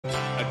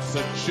at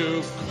such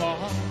a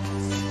cost.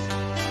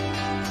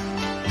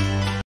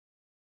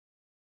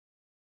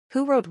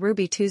 Who wrote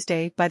Ruby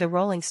Tuesday by the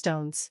Rolling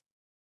Stones?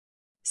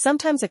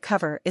 Sometimes a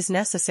cover is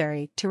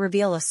necessary to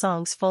reveal a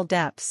song's full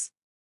depths.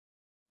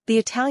 The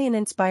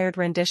Italian-inspired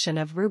rendition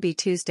of Ruby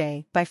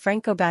Tuesday by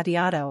Franco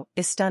Battiato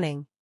is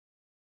stunning.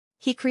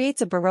 He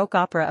creates a baroque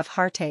opera of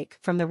heartache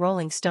from the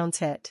Rolling Stones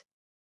hit.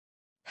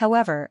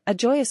 However, a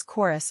joyous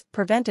chorus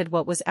prevented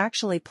what was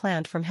actually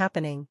planned from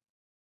happening.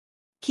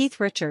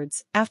 Keith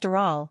Richards, after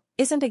all,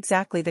 isn't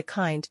exactly the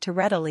kind to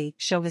readily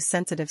show his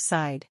sensitive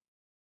side.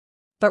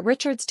 But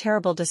Richards'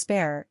 terrible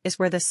despair is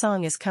where the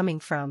song is coming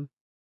from.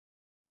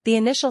 The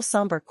initial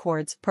somber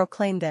chords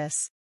proclaim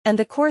this, and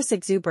the chorus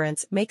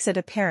exuberance makes it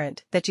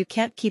apparent that you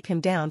can't keep him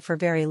down for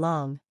very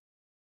long.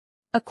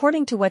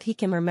 According to what he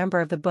can remember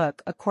of the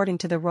book, according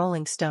to the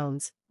Rolling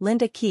Stones,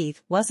 Linda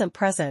Keith wasn't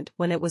present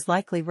when it was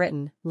likely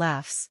written,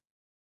 laughs.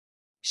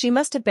 She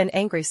must have been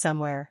angry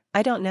somewhere,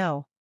 I don't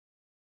know.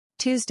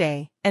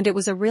 Tuesday, and it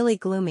was a really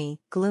gloomy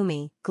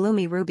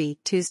Ruby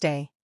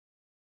Tuesday.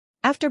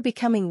 After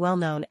becoming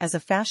well-known as a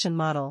fashion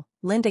model,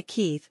 Linda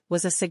Keith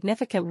was a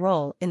significant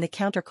role in the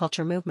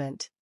counterculture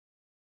movement.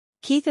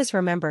 Keith is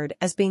remembered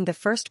as being the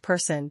first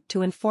person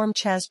to inform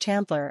Chas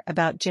Chandler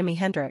about Jimi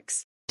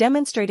Hendrix,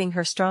 demonstrating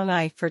her strong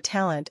eye for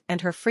talent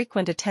and her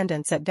frequent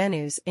attendance at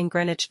venues in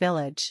Greenwich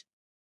Village.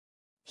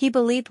 He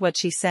believed what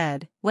she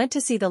said, went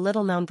to see the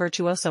little-known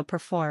virtuoso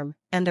perform,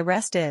 and the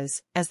rest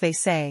is, as they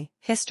say,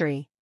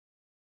 history.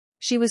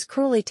 She was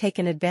cruelly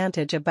taken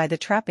advantage of by the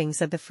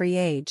trappings of the free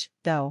age,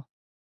 though.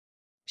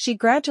 She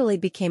gradually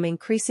became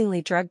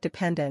increasingly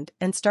drug-dependent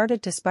and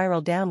started to spiral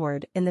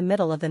downward in the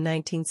middle of the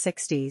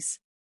 1960s.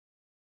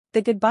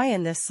 The goodbye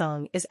in this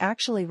song is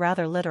actually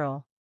rather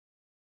literal.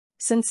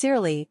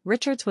 Sincerely,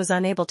 Richards was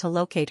unable to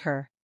locate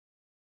her.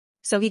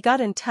 So he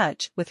got in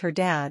touch with her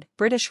dad,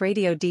 British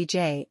radio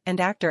DJ and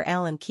actor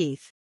Alan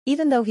Keith.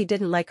 Even though he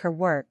didn't like her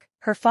work,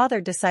 her father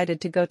decided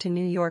to go to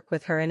New York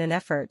with her in an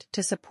effort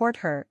to support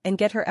her and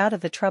get her out of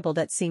the trouble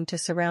that seemed to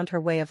surround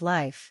her way of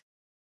life.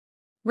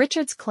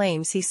 Richards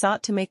claims he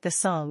sought to make the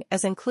song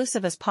as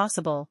inclusive as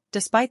possible,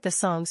 despite the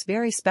song's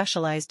very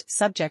specialized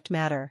subject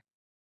matter.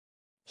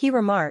 He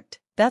remarked,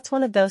 "That's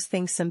one of those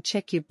things some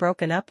chick you've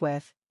broken up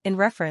with," in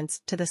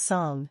reference to the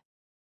song.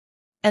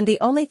 "And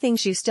the only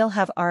things you still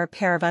have are a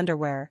pair of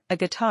underwear, a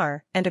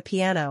guitar, and a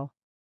piano.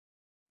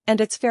 And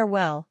it's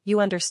farewell,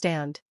 you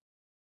understand.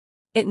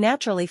 It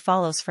naturally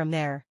follows from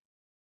there.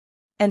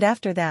 And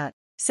after that,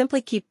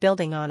 simply keep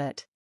building on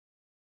it.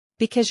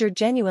 Because you're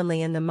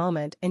genuinely in the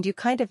moment and you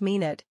kind of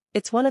mean it,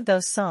 it's one of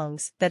those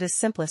songs that is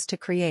simplest to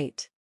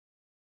create."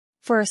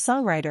 For a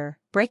songwriter,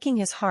 breaking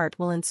his heart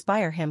will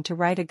inspire him to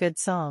write a good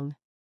song.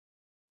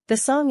 The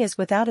song is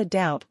without a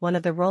doubt one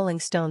of the Rolling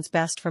Stones'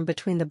 best from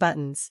Between the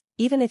Buttons,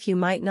 even if you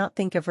might not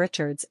think of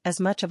Richards as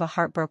much of a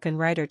heartbroken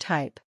writer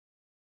type.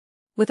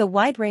 With a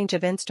wide range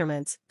of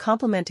instruments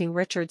complementing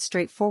Richards'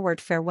 straightforward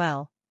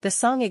farewell, the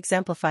song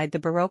exemplified the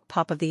Baroque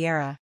pop of the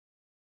era.